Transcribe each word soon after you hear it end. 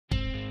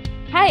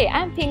Hi,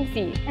 I'm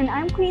Pingxi. And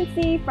I'm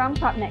Quincy from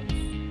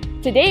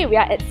PropNext. Today we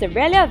are at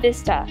Cerelia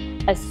Vista,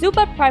 a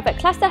super private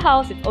cluster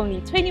house with only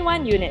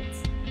 21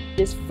 units.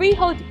 This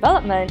freehold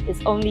development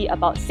is only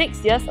about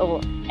 6 years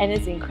old and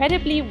is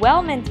incredibly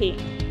well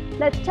maintained.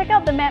 Let's check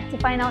out the map to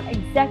find out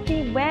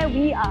exactly where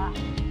we are.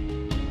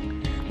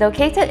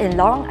 Located in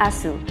Lorong Ah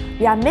Soo,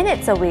 we are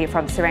minutes away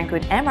from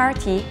Serangoon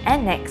MRT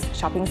and Next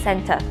Shopping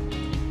Centre.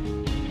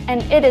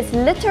 And it is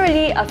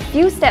literally a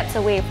few steps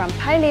away from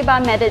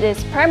Lebar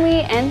Methodist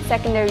Primary and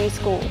Secondary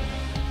School.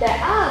 There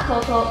are a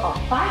total of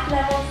 5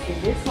 levels in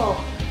this home,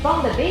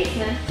 from the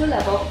basement to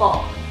level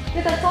 4.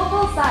 With a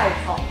total size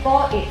of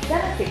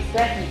 4,876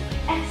 square feet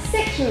and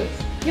 6 rooms,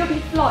 you'll be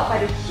floored by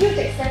the huge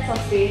extent of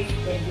space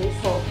in this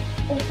home.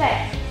 In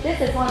fact, this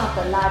is one of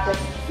the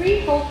largest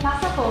freehold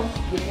cluster homes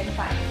you can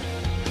find.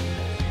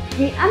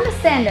 We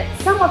understand that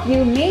some of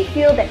you may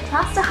feel that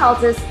cluster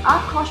houses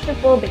are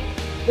claustrophobic,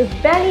 with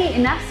barely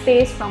enough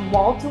space from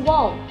wall to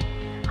wall.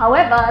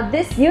 However,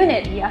 this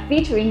unit we are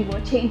featuring will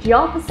change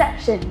your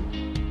perception.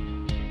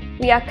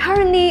 We are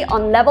currently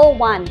on level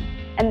 1,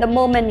 and the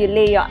moment you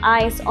lay your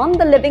eyes on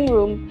the living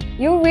room,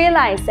 you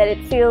realize that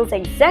it feels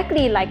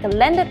exactly like a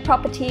landed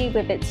property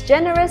with its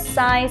generous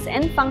size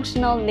and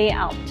functional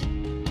layout.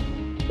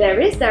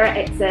 There is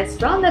direct access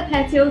from the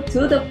patio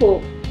to the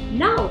pool.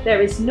 Now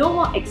there is no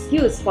more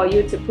excuse for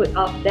you to put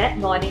off that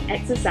morning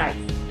exercise.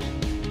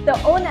 The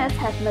owners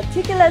have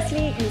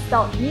meticulously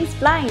installed these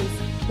blinds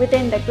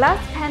within the glass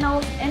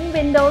panels and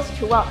windows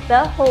throughout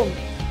the home.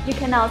 You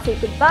can now say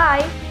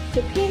goodbye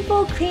to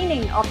painful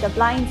cleaning of the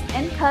blinds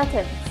and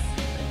curtains.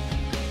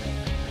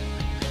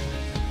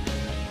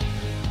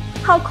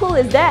 How cool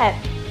is that?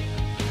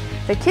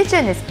 The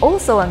kitchen is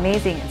also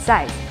amazing in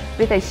size,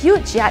 with a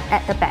huge yard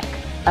at the back,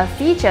 a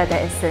feature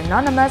that is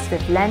synonymous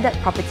with landed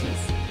properties.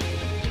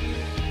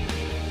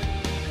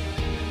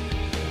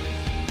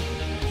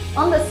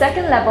 On the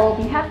second level,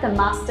 we have the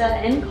master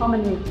and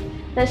common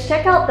room. Let's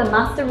check out the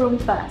master room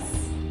first.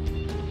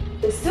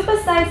 The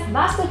super-sized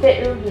master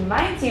bedroom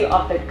reminds you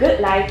of the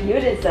good life you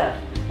deserve,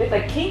 with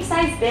a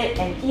king-size bed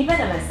and even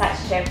a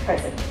massage chair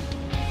present.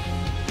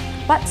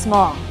 What's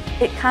more,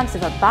 it comes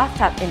with a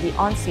bathtub in the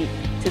ensuite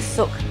to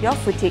soak your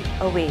fatigue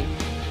away.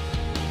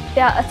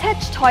 There are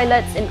attached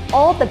toilets in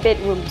all the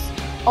bedrooms.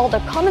 All the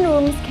common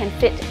rooms can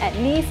fit at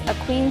least a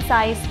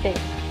queen-size bed.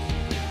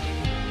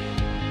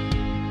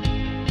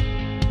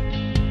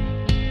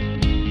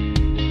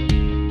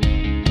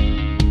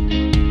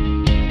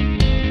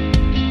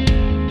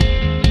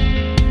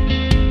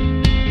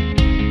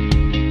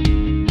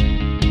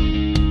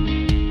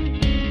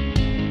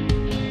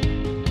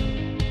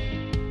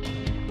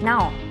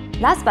 Now,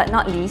 last but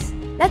not least,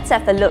 let's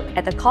have a look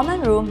at the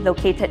common room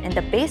located in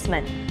the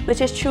basement,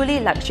 which is truly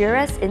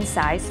luxurious in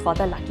size for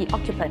the lucky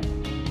occupant.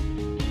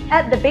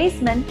 At the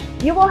basement,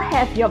 you will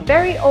have your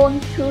very own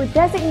 2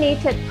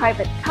 designated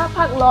private car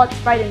park lots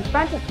right in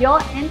front of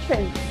your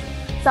entrance.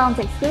 Sounds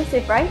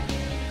exclusive, right?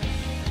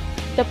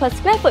 The per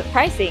square foot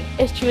pricing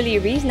is truly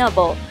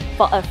reasonable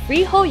for a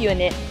freehold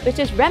unit, which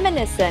is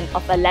reminiscent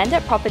of a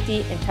landed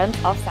property in terms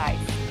of size.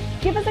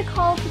 Give us a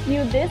call to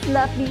view this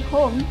lovely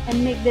home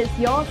and make this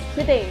yours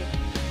today.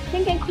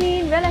 King and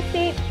Queen Real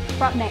Estate,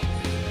 PropNext.